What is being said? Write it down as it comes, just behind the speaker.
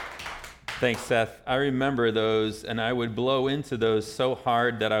Thanks, Seth. I remember those, and I would blow into those so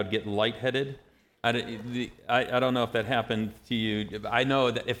hard that I would get lightheaded. I don't know if that happened to you. I know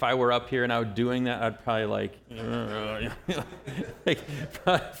that if I were up here and I was doing that, I'd probably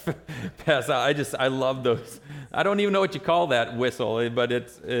pass out. I love those. I don't even know what you call that whistle, but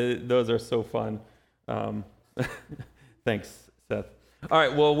those are so fun. Thanks, Seth. All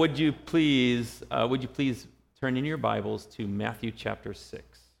right. Well, would you please turn in your Bibles to Matthew chapter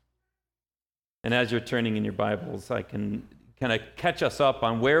 6? And as you're turning in your Bibles, I can kind of catch us up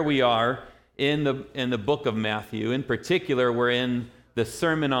on where we are in the book of Matthew. In particular, we're in the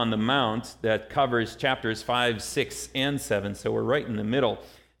Sermon on the Mount that covers chapters 5, 6, and 7. So we're right in the middle.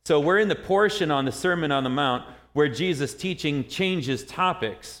 So we're in the portion on the Sermon on the Mount where Jesus' teaching changes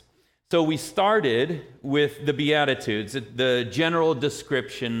topics. So we started with the Beatitudes, the general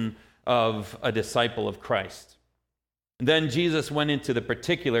description of a disciple of Christ. Then Jesus went into the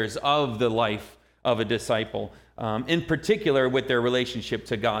particulars of the life of a disciple, in particular with their relationship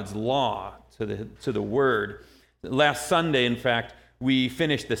to God's law, to the Word. Last Sunday, in fact, we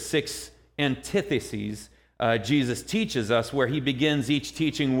finished the 6 antitheses Jesus teaches us, where he begins each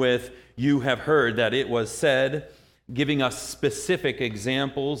teaching with, "You have heard that it was said," giving us specific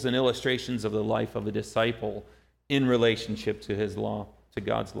examples and illustrations of the life of a disciple in relationship to his law, to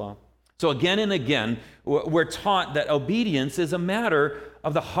God's law. So again and again, we're taught that obedience is a matter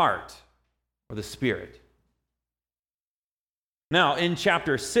of the heart or the spirit. Now, in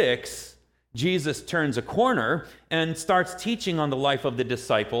chapter 6, Jesus turns a corner and starts teaching on the life of the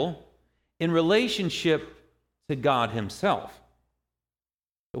disciple in relationship to God himself.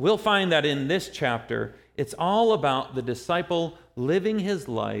 We'll find that in this chapter, it's all about the disciple living his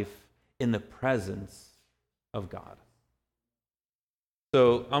life in the presence of God.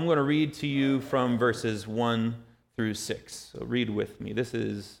 So I'm going to read to you from verses 1 through 6. So read with me. This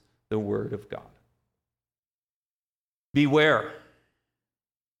is the word of God. Beware.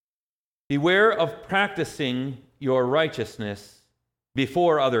 Beware of practicing your righteousness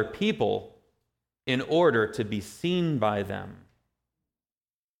before other people in order to be seen by them.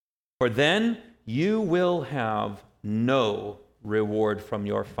 For then you will have no reward from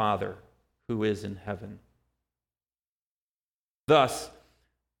your Father who is in heaven. Thus,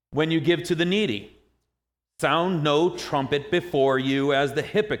 when you give to the needy, sound no trumpet before you as the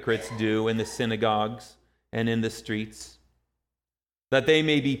hypocrites do in the synagogues and in the streets, that they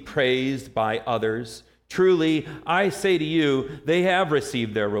may be praised by others. Truly, I say to you, they have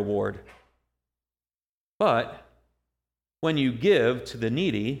received their reward. But when you give to the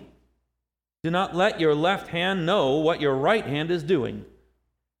needy, do not let your left hand know what your right hand is doing,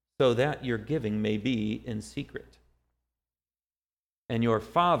 so that your giving may be in secret. And your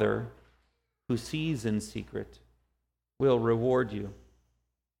Father, who sees in secret, will reward you.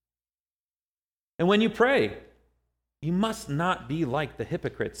 And when you pray, you must not be like the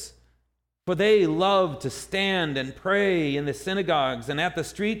hypocrites, for they love to stand and pray in the synagogues and at the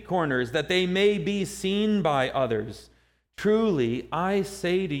street corners, that they may be seen by others. Truly, I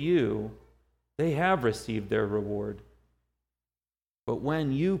say to you, they have received their reward. But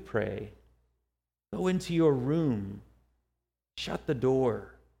when you pray, go into your room, shut the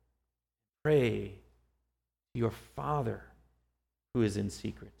door, pray to your Father who is in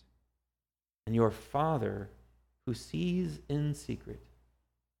secret. And your Father who sees in secret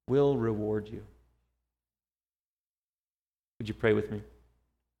will reward you. Would you pray with me?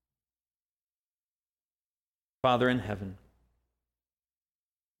 Father in heaven,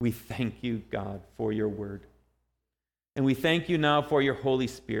 we thank you, God, for your word. And we thank you now for your Holy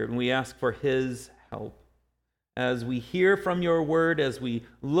Spirit, and we ask for his help. As we hear from your word, as we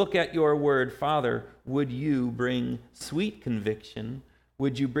look at your word, Father, would you bring sweet conviction?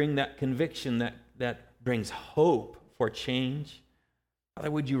 Would you bring that conviction that brings hope for change? Father,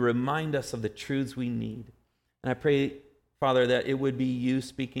 would you remind us of the truths we need? And I pray, Father, that it would be you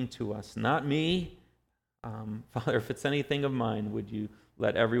speaking to us, not me. Father, if it's anything of mine, would you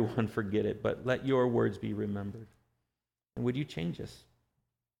let everyone forget it, but let your words be remembered. And would you change us?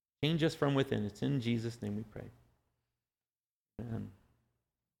 Change us from within. It's in Jesus' name we pray. Amen.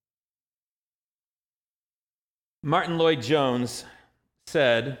 Martin Lloyd-Jones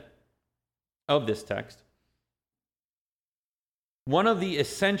said of this text, one of the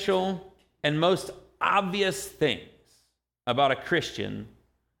essential and most obvious things about a Christian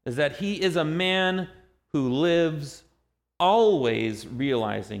is that he is a man who lives always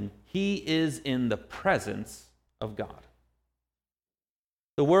realizing he is in the presence of God.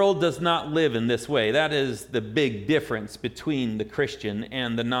 The world does not live in this way. That is the big difference between the Christian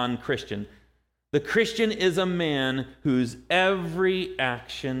and the non-Christian. The Christian is a man whose every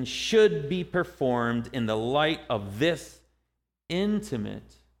action should be performed in the light of this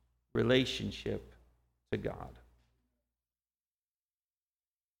intimate relationship to God.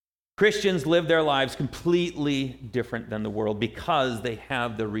 Christians live their lives completely different than the world because they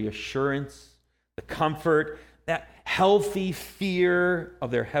have the reassurance, the comfort, that healthy fear of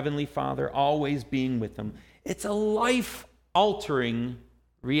their Heavenly Father always being with them. It's a life-altering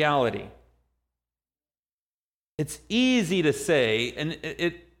reality. It's easy to say, and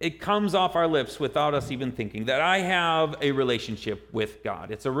it comes off our lips without us even thinking, that I have a relationship with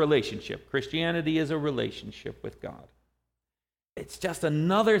God. It's a relationship. Christianity is a relationship with God. It's just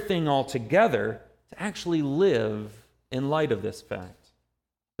another thing altogether to actually live in light of this fact.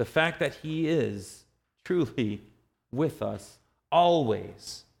 The fact that He is truly with us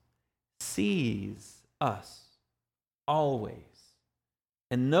always, sees us always,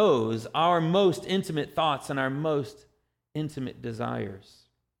 and knows our most intimate thoughts and our most intimate desires.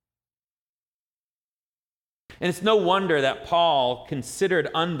 And it's no wonder that Paul considered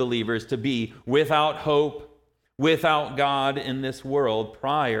unbelievers to be without hope, without God in this world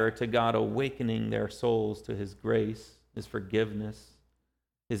prior to God awakening their souls to His grace, His forgiveness,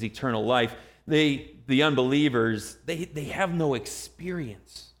 His eternal life. The unbelievers, they have no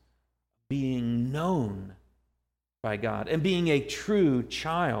experience being known by God and being a true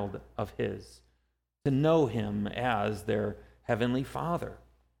child of His, to know Him as their Heavenly Father.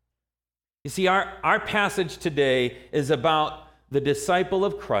 You see, our passage today is about the disciple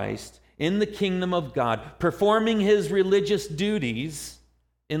of Christ in the kingdom of God, performing his religious duties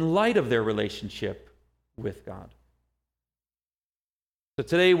in light of their relationship with God. So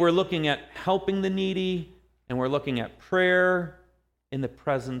today we're looking at helping the needy, and we're looking at prayer in the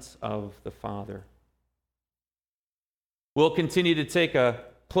presence of the Father. We'll continue to take a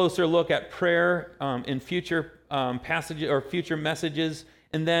closer look at prayer in future passages or future messages.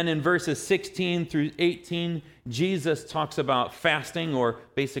 And then in verses 16 through 18, Jesus talks about fasting, or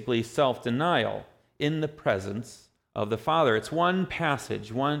basically self-denial, in the presence of the Father. It's one passage,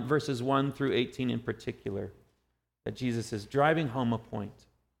 verses 1 through 18 in particular, that Jesus is driving home a point.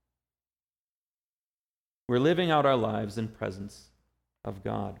 We're living out our lives in presence of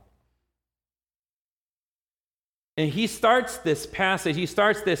God. And he starts this passage, he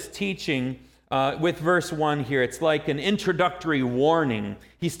starts this teaching with verse 1 here. It's like an introductory warning.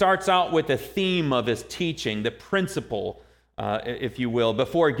 He starts out with the theme of his teaching, the principle, if you will,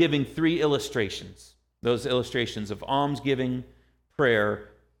 before giving 3 illustrations. Those illustrations of almsgiving, prayer,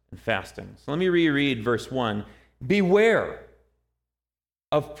 and fasting. So let me reread verse 1. Beware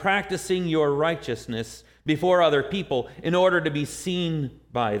of practicing your righteousness before other people in order to be seen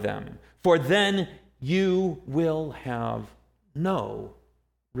by them, for then you will have no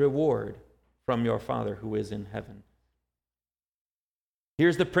reward from your Father who is in heaven.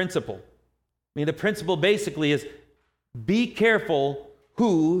 Here's the principle. The principle basically is be careful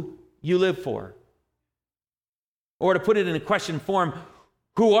who you live for. Or to put it in a question form,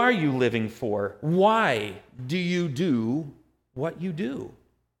 who are you living for? Why do you do what you do?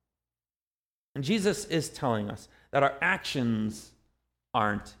 And Jesus is telling us that our actions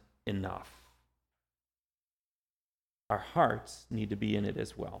aren't enough. Our hearts need to be in it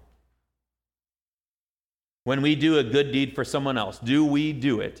as well. When we do a good deed for someone else, do we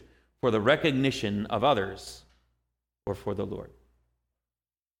do it for the recognition of others or for the Lord?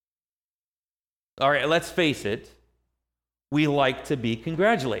 All right, let's face it. We like to be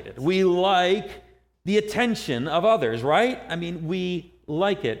congratulated. We like the attention of others, right? We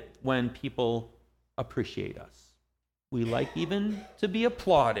like it when people appreciate us. We like even to be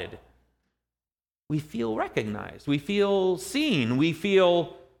applauded. We feel recognized. We feel seen. We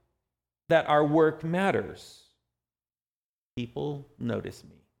feel that our work matters. People notice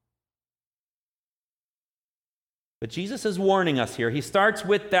me. But Jesus is warning us here. He starts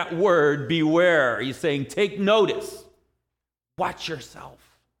with that word, beware. He's saying, take notice. Watch yourself.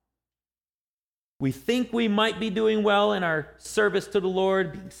 We think we might be doing well in our service to the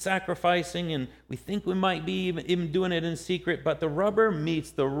Lord, sacrificing, and we think we might be even doing it in secret, but the rubber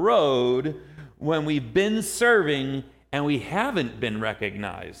meets the road when we've been serving and we haven't been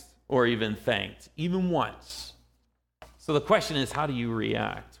recognized or even thanked, even once. So the question is, how do you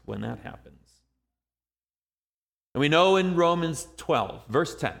react when that happens? And we know in Romans 12,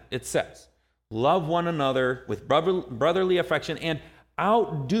 verse 10, it says, love one another with brotherly affection and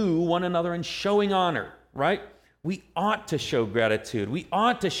outdo one another in showing honor, right? We ought to show gratitude. We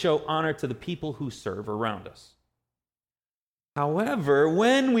ought to show honor to the people who serve around us. However,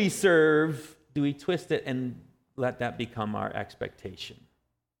 when we serve, do we twist it and let that become our expectation?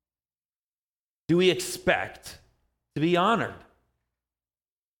 do we expect to be honored?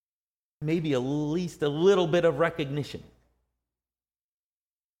 Maybe at least a little bit of recognition.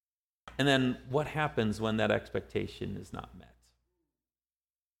 And then what happens when that expectation is not met?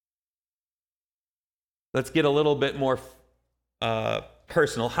 Let's get a little bit more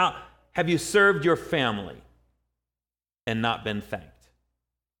personal. How have you served your family and not been thanked?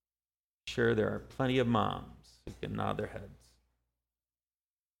 Sure, there are plenty of moms who can nod their heads.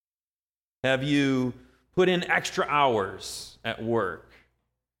 Have you put in extra hours at work,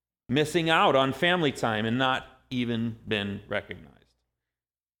 missing out on family time and not even been recognized?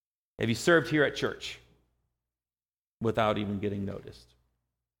 Have you served here at church without even getting noticed?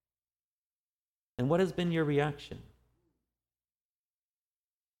 And what has been your reaction?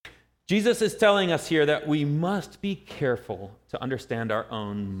 Jesus is telling us here that we must be careful to understand our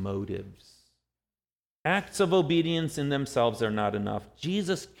own motives. Acts of obedience in themselves are not enough.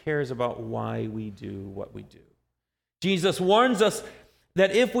 Jesus cares about why we do what we do. Jesus warns us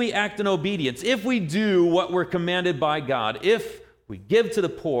that if we act in obedience, if we do what we're commanded by God, if we give to the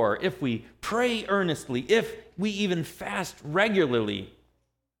poor, if we pray earnestly, if we even fast regularly,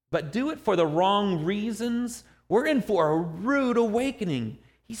 but do it for the wrong reasons, we're in for a rude awakening.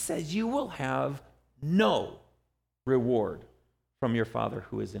 He says you will have no reward from your Father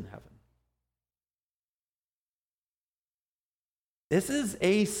who is in heaven. This is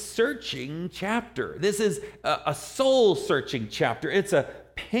a searching chapter. This is a soul-searching chapter. It's a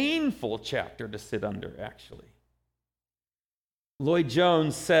painful chapter to sit under, actually. Lloyd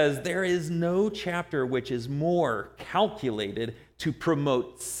Jones says there is no chapter which is more calculated to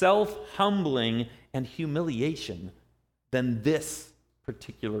promote self-humbling and humiliation than this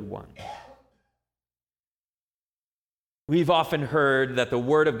particular one. We've often heard that the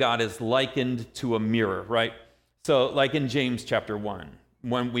Word of God is likened to a mirror, right? So, like in James chapter 1,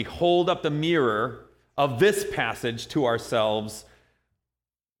 when we hold up the mirror of this passage to ourselves,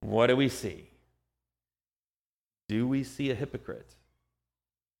 what do we see? Do we see a hypocrite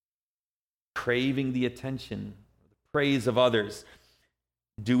craving the attention, the praise of others?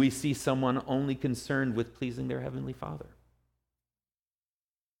 Do we see someone only concerned with pleasing their heavenly Father?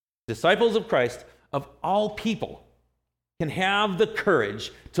 Disciples of Christ, of all people, can have the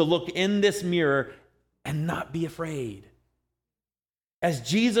courage to look in this mirror and not be afraid. As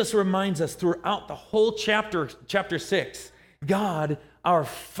Jesus reminds us throughout the whole chapter 6, God, our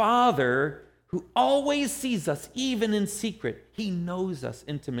Father, who always sees us, even in secret, He knows us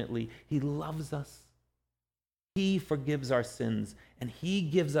intimately. He loves us. He forgives our sins, and He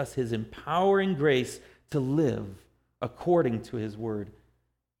gives us His empowering grace to live according to His word.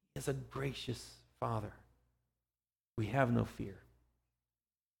 He is a gracious Father. We have no fear.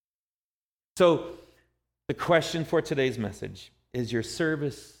 So, the question for today's message is your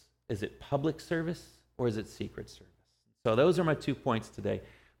service, is it public service or is it secret service? So those are my 2 points today.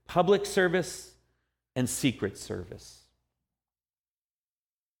 Public service and secret service.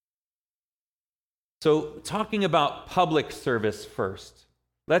 So talking about public service first,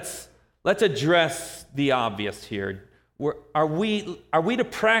 let's address the obvious here. Are we to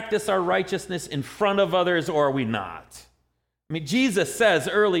practice our righteousness in front of others or are we not? I mean, Jesus says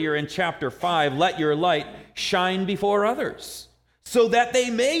earlier in chapter 5, let your light shine before others so that they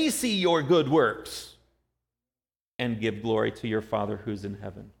may see your good works and give glory to your Father who's in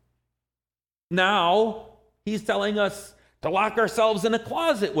heaven. Now, He's telling us to lock ourselves in a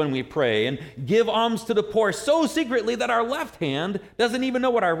closet when we pray and give alms to the poor so secretly that our left hand doesn't even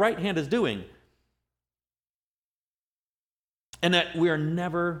know what our right hand is doing. And that we are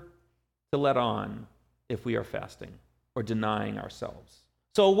never to let on if we are fasting or denying ourselves.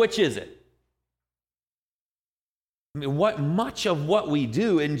 So which is it? I mean, much of what we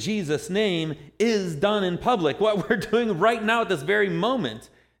do in Jesus' name is done in public. What we're doing right now at this very moment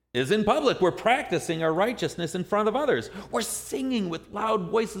is in public. We're practicing our righteousness in front of others. We're singing with loud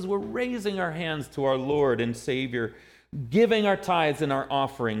voices. We're raising our hands to our Lord and Savior, giving our tithes and our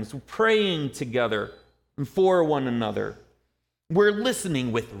offerings, praying together for one another. We're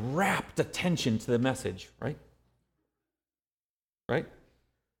listening with rapt attention to the message, right? Right?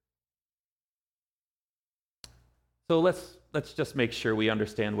 So let's just make sure we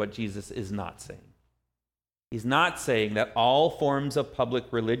understand what Jesus is not saying. He's not saying that all forms of public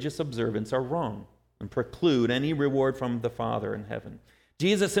religious observance are wrong and preclude any reward from the Father in heaven.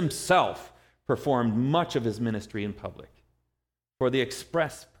 Jesus Himself performed much of His ministry in public for the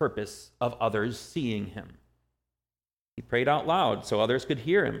express purpose of others seeing Him. He prayed out loud so others could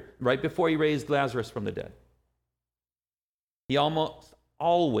hear Him right before He raised Lazarus from the dead. He almost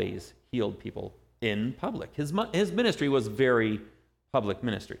always healed people in public. His ministry was very public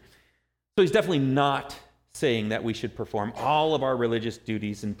ministry. So he's definitely not saying that we should perform all of our religious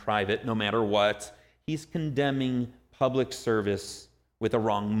duties in private, no matter what. He's condemning public service with a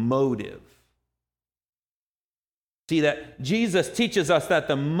wrong motive. See, that Jesus teaches us that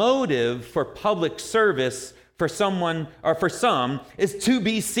the motive for public service for someone or for some is to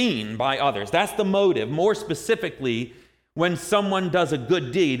be seen by others. That's the motive. More specifically, when someone does a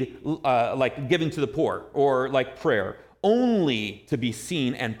good deed, like giving to the poor or like prayer, only to be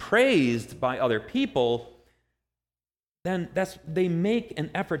seen and praised by other people, then they make an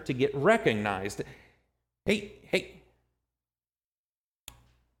effort to get recognized. Hey,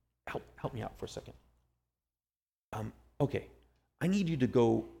 help me out for a second. Okay, I need you to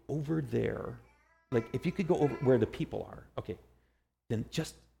go over there. Like, if you could go over where the people are, okay, then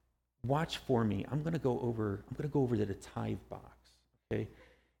just watch for me. I'm gonna go over to the tithe box, okay?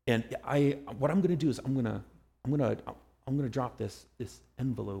 And what I'm gonna do is I'm gonna drop this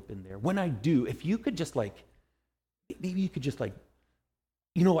envelope in there. When I do, if you could just maybe you could just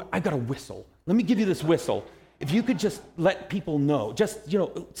you know what? I got a whistle. Let me give you this whistle. If you could just let people know, just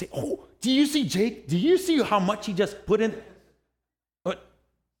say, oh, do you see Jake? Do you see how much he just put in?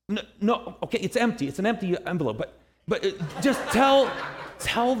 No, okay, it's empty. It's an empty envelope. But just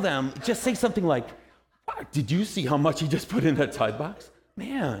tell them. Just say something like, "Did you see how much he just put in that tithe box?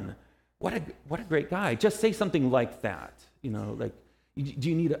 Man, what a great guy." Just say something like that. Like, do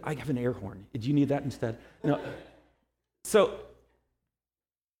you need? I have an air horn. Do you need that instead? So,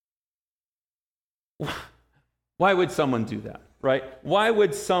 why would someone do that, right? Why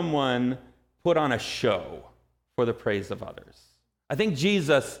would someone put on a show for the praise of others? I think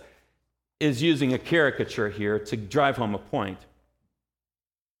Jesus is using a caricature here to drive home a point.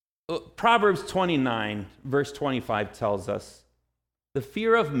 Proverbs 29, verse 25 tells us, "The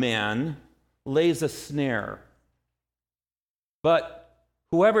fear of man lays a snare, but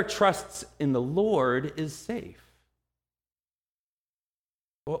whoever trusts in the Lord is safe."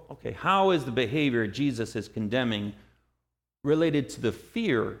 Well, okay, how is the behavior Jesus is condemning related to the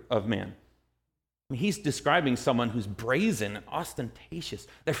fear of man? He's describing someone who's brazen and ostentatious.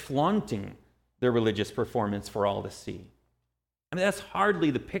 They're flaunting their religious performance for all to see. I mean, that's hardly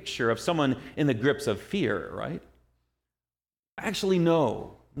the picture of someone in the grips of fear, right? Actually,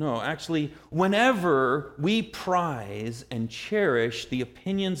 no. Actually, whenever we prize and cherish the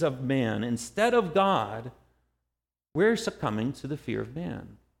opinions of man instead of God, we're succumbing to the fear of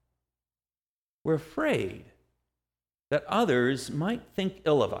man. We're afraid that others might think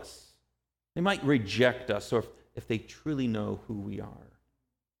ill of us. They might reject us, or if they truly know who we are.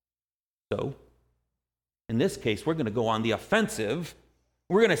 So, in this case, we're going to go on the offensive.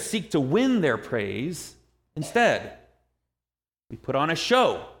 We're going to seek to win their praise. Instead, we put on a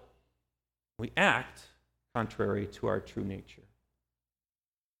show. We act contrary to our true nature.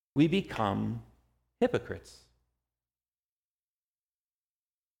 We become hypocrites.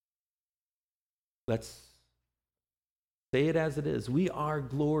 Let's say it as it is. We are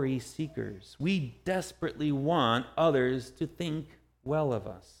glory seekers. We desperately want others to think well of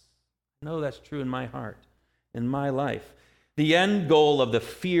us. I know that's true in my heart, in my life. The end goal of the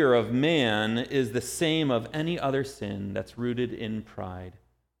fear of man is the same of any other sin that's rooted in pride.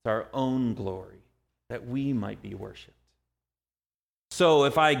 It's our own glory, that we might be worshipped. So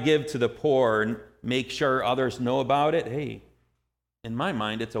if I give to the poor and make sure others know about it, hey, in my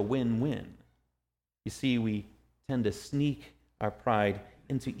mind, it's a win-win. You see, we tend to sneak our pride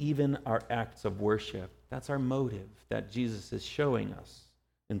into even our acts of worship. That's our motive that Jesus is showing us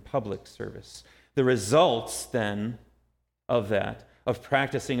in public service. The results, then, of that, of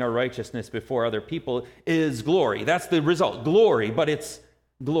practicing our righteousness before other people, is glory. That's the result, glory, but it's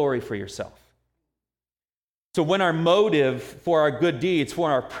glory for yourself. So when our motive for our good deeds,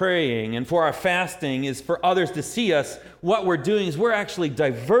 for our praying, and for our fasting is for others to see us, what we're doing is we're actually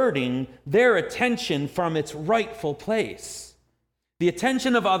diverting their attention from its rightful place. The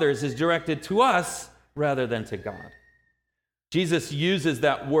attention of others is directed to us rather than to God. Jesus uses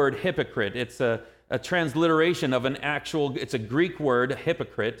that word hypocrite. It's a transliteration of it's a Greek word,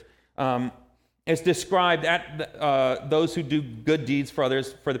 hypocrite. It's described at those who do good deeds for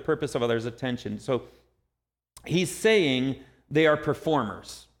others for the purpose of others' attention. So he's saying they are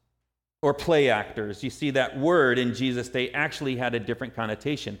performers or play actors. You see, that word in Jesus' day actually had a different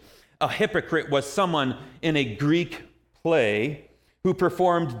connotation. A hypocrite was someone in a Greek play who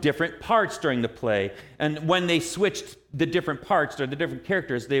performed different parts during the play. And when they switched the different parts or the different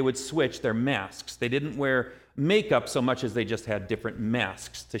characters, they would switch their masks. They didn't wear makeup so much as they just had different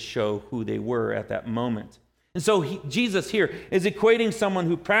masks to show who they were at that moment. And so Jesus here is equating someone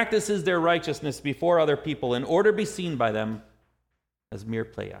who practices their righteousness before other people in order to be seen by them as mere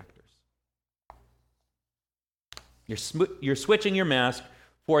play actors. You're switching your mask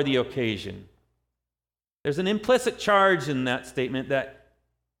for the occasion. There's an implicit charge in that statement that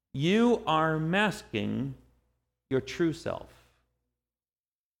you are masking your true self.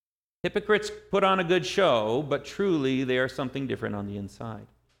 Hypocrites put on a good show, but truly they are something different on the inside.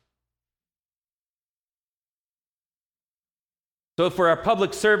 So for our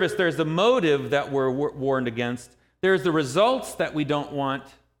public service, there's the motive that we're warned against. There's the results that we don't want,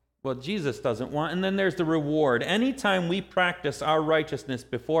 well, Jesus doesn't want, and then there's the reward. Anytime we practice our righteousness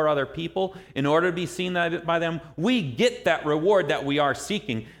before other people in order to be seen by them, we get that reward that we are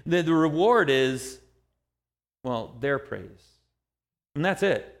seeking. The reward is, well, their praise. And that's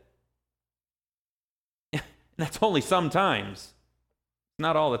it. And that's only sometimes.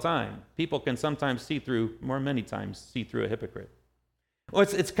 Not all the time. People can sometimes many times see through a hypocrite. Well,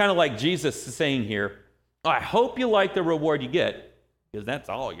 it's kind of like Jesus is saying here, I hope you like the reward you get, because that's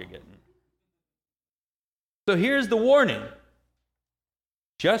all you're getting. So here's the warning.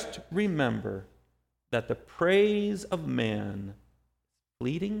 Just remember that the praise of man is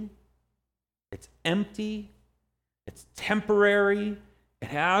fleeting, it's empty, it's temporary, it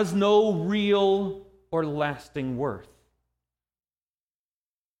has no real or lasting worth.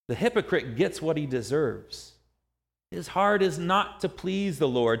 The hypocrite gets what he deserves. His heart is not to please the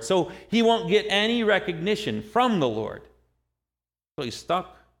Lord, so he won't get any recognition from the Lord. So he's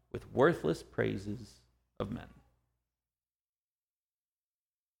stuck with worthless praises of men.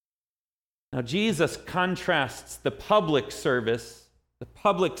 Now, Jesus contrasts the public service, the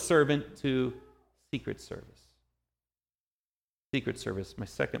public servant, to secret service. Secret service, my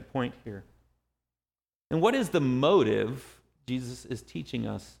second point here. And what is the motive Jesus is teaching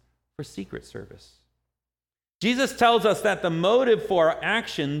us for secret service? Jesus tells us that the motive for our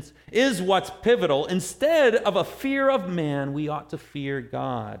actions is what's pivotal. Instead of a fear of man, we ought to fear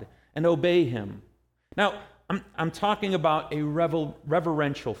God and obey him. Now, I'm talking about a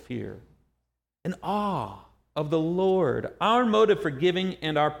reverential fear, an awe of the Lord. Our motive for giving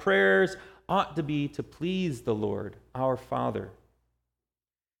and our prayers ought to be to please the Lord, our Father.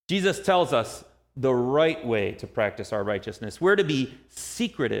 Jesus tells us the right way to practice our righteousness. We're to be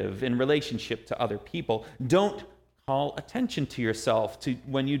secretive in relationship to other people. Don't call attention to yourself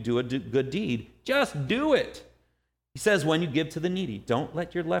when you do a good deed. Just do it. He says when you give to the needy, don't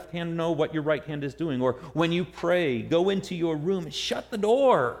let your left hand know what your right hand is doing. Or when you pray, go into your room and shut the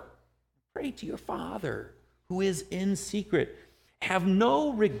door. Pray to your Father who is in secret. Have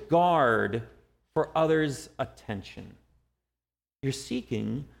no regard for others' attention. You're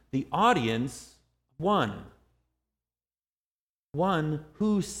seeking the audience. One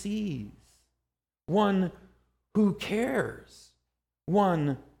who sees, one who cares,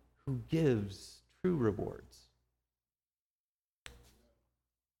 one who gives true rewards.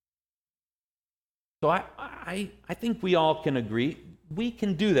 So I think we all can agree, we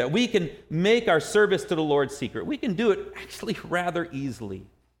can do that. We can make our service to the Lord secret. We can do it actually rather easily.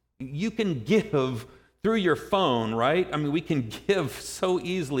 You can give through your phone, right? I mean, we can give so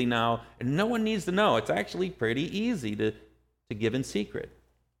easily now, and no one needs to know. It's actually pretty easy to give in secret.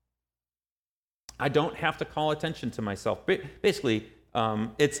 I don't have to call attention to myself. Basically,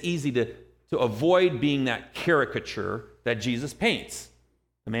 it's easy to avoid being that caricature that Jesus paints.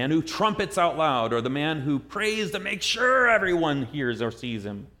 The man who trumpets out loud, or the man who prays to make sure everyone hears or sees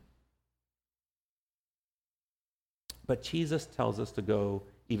him. But Jesus tells us to go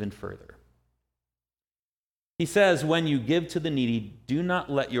even further. He says, when you give to the needy, do not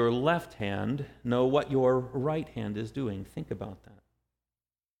let your left hand know what your right hand is doing. Think about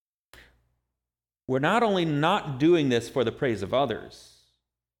that. We're not only not doing this for the praise of others,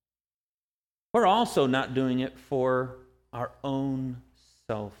 we're also not doing it for our own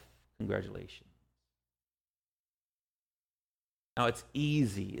self-congratulation. Now, it's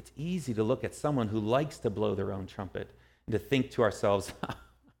easy to look at someone who likes to blow their own trumpet and to think to ourselves, how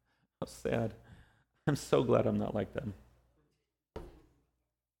sad. I'm so glad I'm not like them.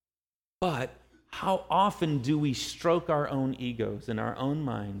 But how often do we stroke our own egos in our own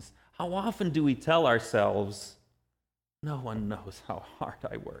minds? How often do we tell ourselves, no one knows how hard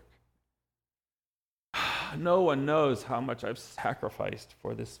I work. No one knows how much I've sacrificed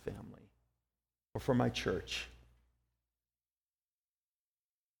for this family or for my church.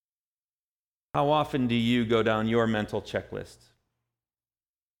 How often do you go down your mental checklist?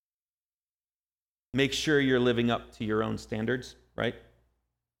 Make sure you're living up to your own standards, right?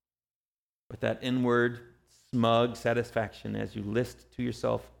 With that inward, smug satisfaction as you list to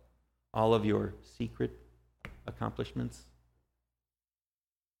yourself all of your secret accomplishments.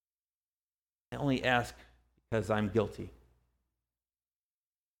 I only ask because I'm guilty.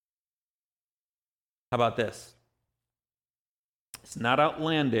 How about this? It's not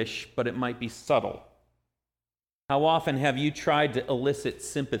outlandish, but it might be subtle. How often have you tried to elicit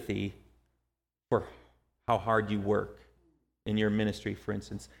sympathy for how hard you work in your ministry, for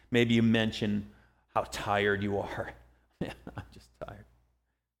instance? Maybe you mention how tired you are. I'm just tired.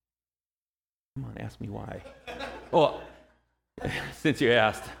 Come on, ask me why. Well, since you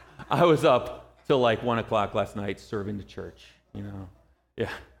asked, I was up till like 1 o'clock last night serving the church, Yeah.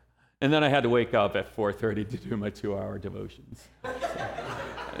 And then I had to wake up at 4:30 to do my 2-hour devotions. So,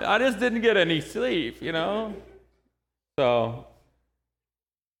 I just didn't get any sleep, So,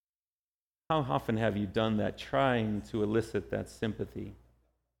 how often have you done that, trying to elicit that sympathy?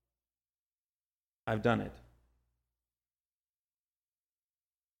 I've done it.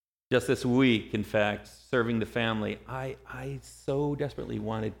 Just this week, in fact, serving the family, I so desperately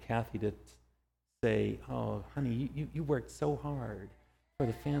wanted Kathy to say, "Oh, honey, you worked so hard for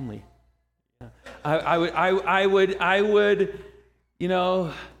the family." Yeah. I would,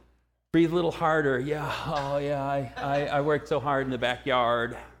 breathe a little harder. Yeah, oh yeah, I worked so hard in the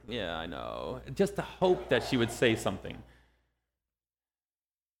backyard. Yeah, I know. Just to hope that she would say something.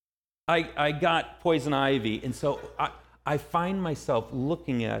 I got poison ivy, and so I find myself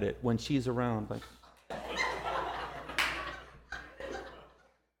looking at it when she's around, like,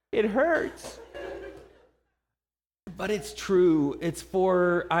 it hurts. But it's true. It's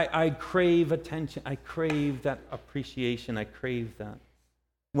I crave attention. I crave that appreciation. I crave that.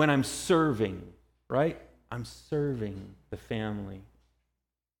 When I'm serving, right? I'm serving the family.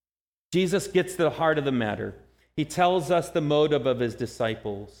 Jesus gets to the heart of the matter. He tells us the motive of his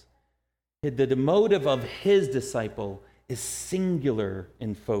disciples. The motive of his disciple is singular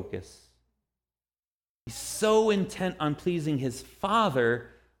in focus. He's so intent on pleasing his Father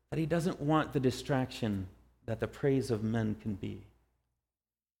that he doesn't want the distraction that the praise of men can be.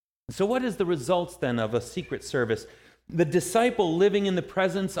 So what is the results then of a secret service? The disciple living in the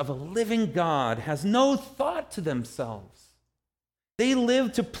presence of a living God has no thought to themselves. They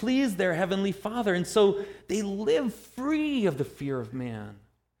live to please their heavenly Father, and so they live free of the fear of man.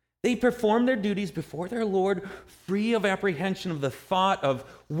 They perform their duties before their Lord, free of apprehension of the thought of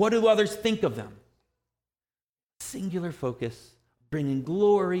what do others think of them. Singular focus, bringing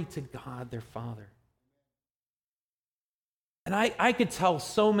glory to God, their Father. And I could tell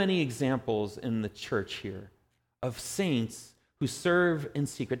so many examples in the church here of saints who serve in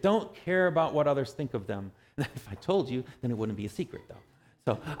secret, don't care about what others think of them. If I told you, then it wouldn't be a secret, though.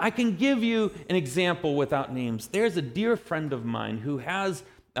 So I can give you an example without names. There's a dear friend of mine who has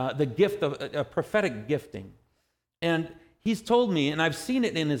the gift of a prophetic gifting. And he's told me, and I've seen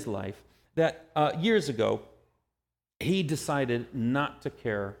it in his life, that years ago, he decided not to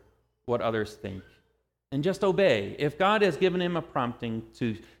care what others think and just obey. If God has given him a prompting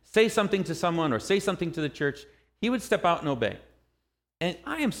to say something to someone or say something to the church, he would step out and obey. And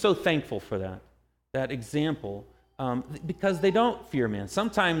I am so thankful for that example, because they don't fear man.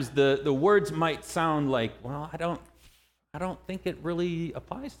 Sometimes the words might sound like, well, I don't think it really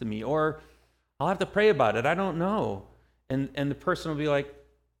applies to me, or I'll have to pray about it. I don't know. And the person will be like,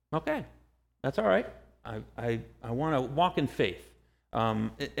 okay, that's all right. I want to walk in faith.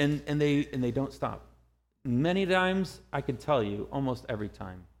 And they don't stop. Many times, I can tell you, almost every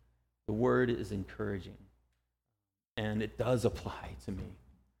time, the word is encouraging. And it does apply to me.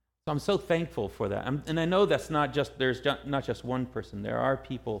 So I'm so thankful for that. And I know there's not just one person. There are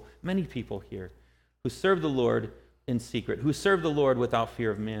people, many people here, who serve the Lord in secret, who serve the Lord without fear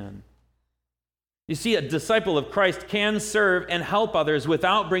of man. You see, a disciple of Christ can serve and help others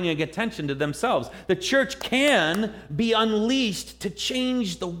without bringing attention to themselves. The church can be unleashed to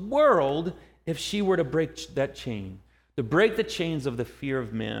change the world if she were to break that chain, to break the chains of the fear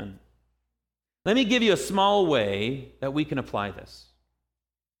of man. Let me give you a small way that we can apply this.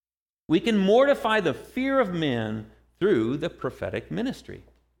 We can mortify the fear of man through the prophetic ministry.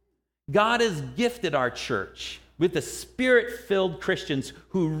 God has gifted our church with the Spirit-filled Christians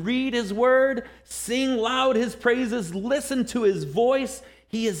who read his word, sing loud his praises, listen to his voice.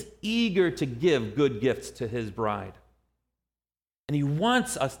 He is eager to give good gifts to his bride. And he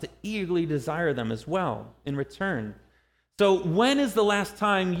wants us to eagerly desire them as well in return. So when is the last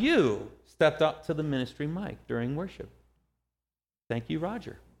time you stepped up to the ministry mic during worship? Thank you,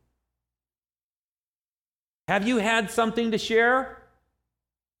 Roger. Have you had something to share,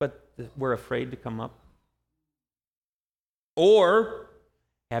 but were afraid to come up? Or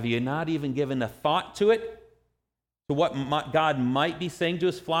have you not even given a thought to it, to what God might be saying to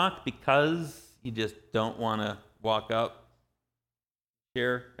his flock, because you just don't want to walk up,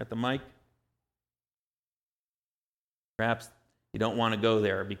 share at the mic? Perhaps you don't want to go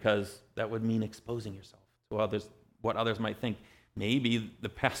there because that would mean exposing yourself to others, what others might think. Maybe the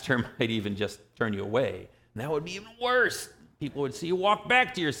pastor might even just turn you away. And that would be even worse. People would see you walk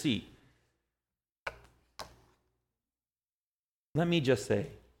back to your seat. Let me just say,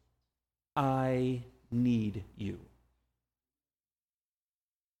 I need you.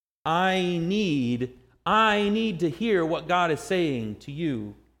 I need to hear what God is saying to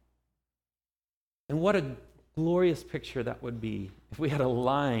you. And what a glorious picture that would be if we had a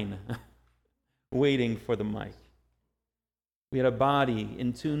line waiting for the mic. We had a body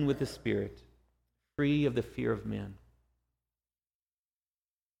in tune with the Spirit, free of the fear of man.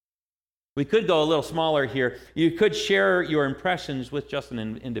 We could go a little smaller here. You could share your impressions with just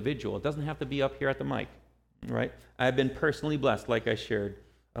an individual. It doesn't have to be up here at the mic, right? I've been personally blessed, like I shared,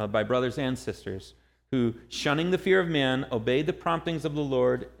 by brothers and sisters who, shunning the fear of man, obeyed the promptings of the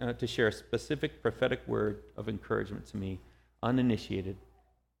Lord to share a specific prophetic word of encouragement to me, uninitiated.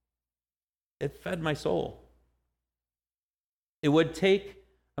 It fed my soul. It would take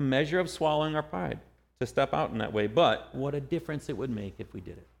a measure of swallowing our pride to step out in that way, but what a difference it would make if we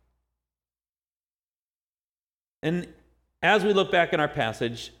did it. And as we look back in our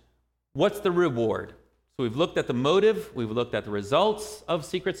passage, what's the reward? So we've looked at the motive, we've looked at the results of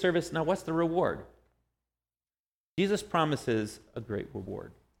Secret Service. Now, what's the reward? Jesus promises a great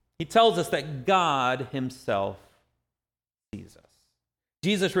reward. He tells us that God himself sees us.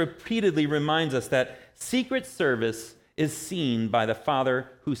 Jesus repeatedly reminds us that Secret Service is seen by the Father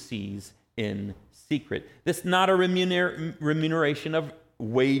who sees in secret. This is not a remuneration of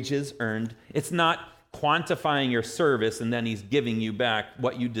wages earned. It's not quantifying your service and then he's giving you back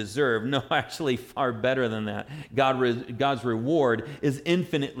what you deserve. No, actually far better than that. God's reward is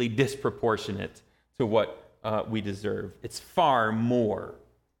infinitely disproportionate to what we deserve. It's far more.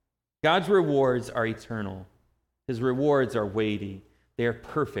 God's rewards are eternal. His rewards are weighty. They are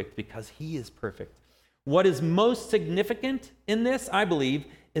perfect because he is perfect. What is most significant in this, I believe,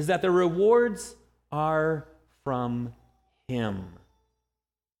 is that the rewards are from him.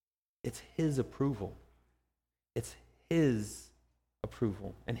 It's his approval. It's his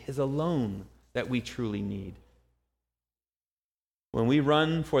approval and his alone that we truly need. When we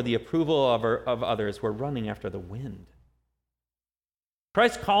run for the approval of others, we're running after the wind.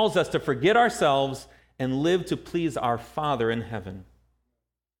 Christ calls us to forget ourselves and live to please our Father in heaven.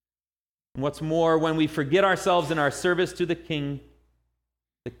 And what's more, when we forget ourselves in our service to the King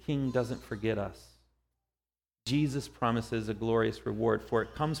doesn't forget us. Jesus promises a glorious reward, for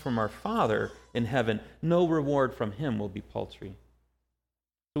it comes from our Father in heaven. No reward from him will be paltry.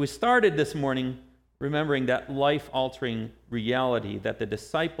 So we started this morning remembering that life-altering reality that the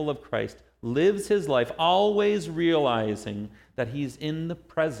disciple of Christ lives his life always realizing that he's in the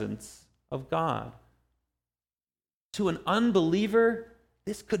presence of God. To an unbeliever,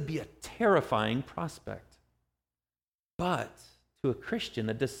 this could be a terrifying prospect. But to a Christian,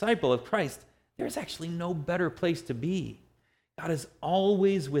 a disciple of Christ, there's actually no better place to be. God is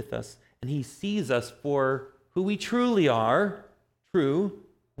always with us, and he sees us for who we truly are, true,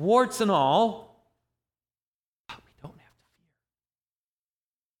 warts and all, but we don't have to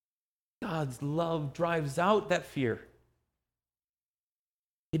fear. God's love drives out that fear.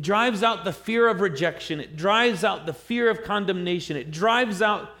 It drives out the fear of rejection. It drives out the fear of condemnation. It drives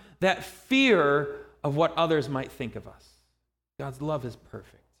out that fear of what others might think of us. God's love is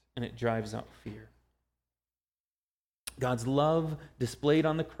perfect, and it drives out fear. God's love displayed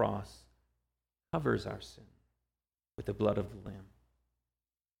on the cross covers our sin with the blood of the Lamb.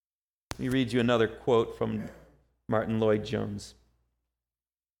 Let me read you another quote from Martin Lloyd-Jones.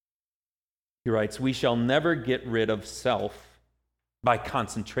 He writes, "We shall never get rid of self by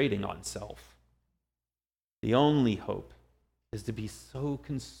concentrating on self. The only hope is to be so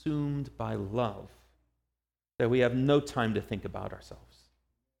consumed by love that we have no time to think about ourselves."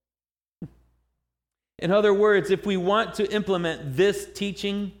 In other words, if we want to implement this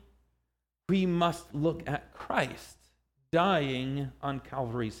teaching, we must look at Christ dying on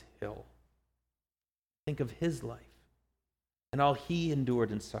Calvary's hill. Think of his life and all he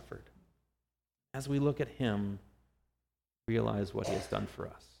endured and suffered. As we look at him, realize what he has done for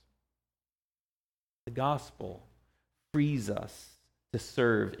us. The gospel frees us to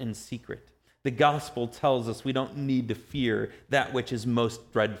serve in secret. The gospel tells us we don't need to fear that which is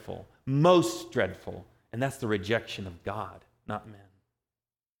most dreadful, and that's the rejection of God, not man.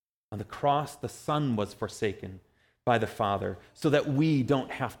 On the cross, the Son was forsaken by the Father so that we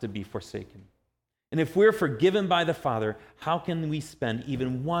don't have to be forsaken. And if we're forgiven by the Father, how can we spend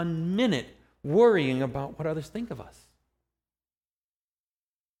even 1 minute worrying about what others think of us?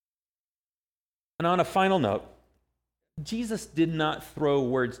 And on a final note, Jesus did not throw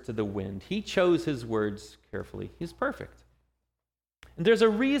words to the wind. He chose his words carefully. He's perfect. And there's a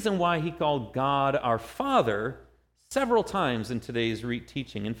reason why he called God our Father several times in today's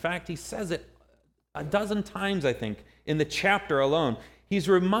teaching. In fact, he says it a dozen times, I think, in the chapter alone. He's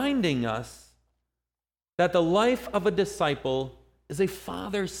reminding us that the life of a disciple is a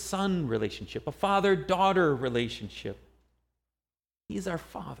father-son relationship, a father-daughter relationship. He's our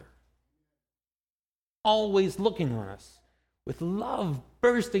Father, always looking on us with love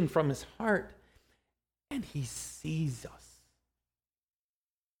bursting from his heart, and he sees us.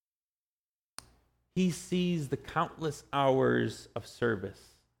 He sees the countless hours of service.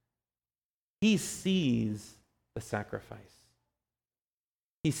 He sees the sacrifice.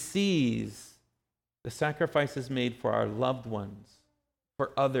 He sees the sacrifices made for our loved ones,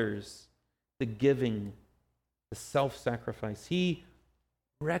 for others, the giving, the self-sacrifice. He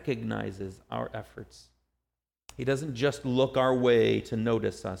recognizes our efforts. He doesn't just look our way to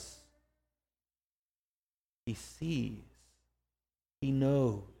notice us. He sees. He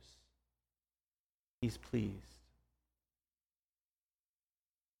knows. He's pleased.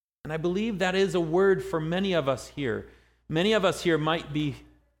 And I believe that is a word for many of us here. Many of us here might be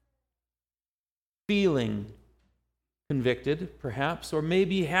feeling convicted, perhaps, or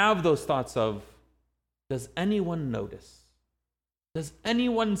maybe have those thoughts of, does anyone notice? Does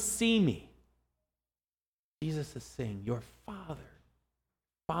anyone see me? Jesus is saying, your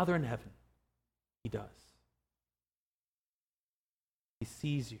Father in heaven, he does. He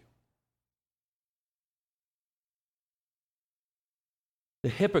sees you. The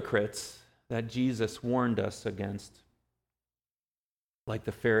hypocrites that Jesus warned us against, like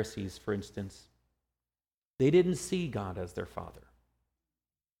the Pharisees, for instance, they didn't see God as their Father.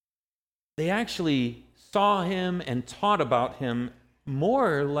 They actually saw him and taught about him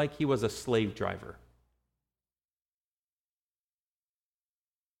more like he was a slave driver.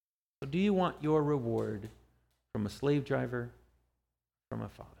 So do you want your reward from a slave driver, from a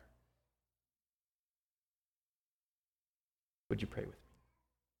father? Would you pray with me?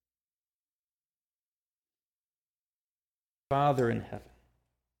 Father in heaven,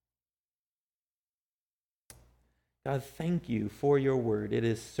 God, thank you for your word. It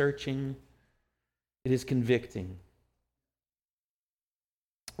is searching. It is convicting.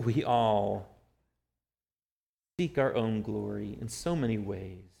 We all seek our own glory in so many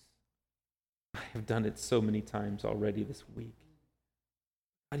ways. I have done it so many times already this week.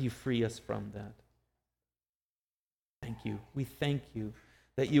 How do you free us from that? Thank you. We thank you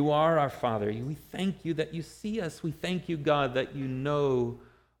that you are our Father. We thank you that you see us. We thank you, God, that you know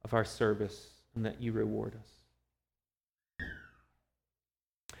of our service and that you reward us.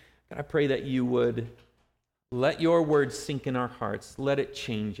 God, I pray that you would let your word sink in our hearts. Let it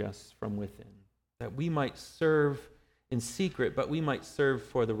change us from within, that we might serve in secret, but we might serve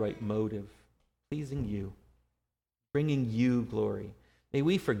for the right motive, pleasing you, bringing you glory. May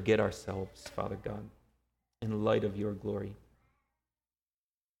we forget ourselves, Father God, in light of your glory.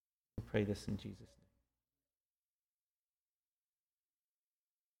 We pray this in Jesus' name.